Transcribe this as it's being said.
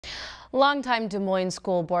Longtime Des Moines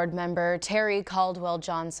School Board member Teree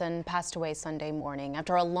Caldwell-Johnson passed away Sunday morning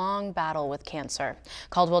after a long battle with cancer.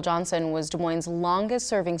 Caldwell-Johnson was Des Moines'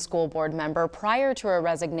 longest-serving school board member prior to her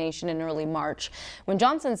resignation in early March. When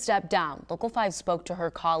Johnson stepped down, Local 5 spoke to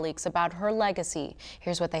her colleagues about her legacy.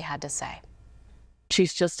 Here's what they had to say.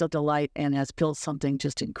 She's just a delight and has built something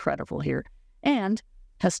just incredible here and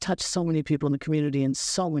has touched so many people in the community in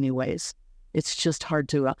so many ways. It's just hard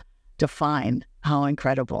to define how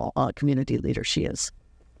incredible a community leader she is.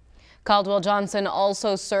 Caldwell-Johnson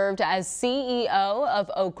also served as CEO of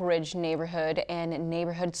Oak Ridge Neighborhood and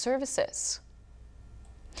Neighborhood Services.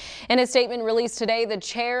 In a statement released today, the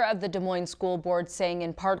chair of the Des Moines School Board saying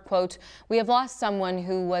in part, quote, "We have lost someone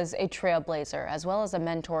who was a trailblazer as well as a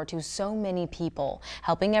mentor to so many people,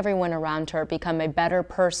 helping everyone around her become a better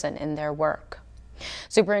person in their work."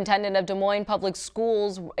 Superintendent of Des Moines Public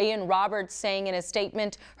Schools Ian Roberts saying in a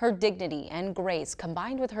statement, her dignity and grace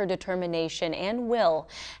combined with her determination and will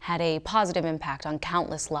had a positive impact on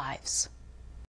countless lives.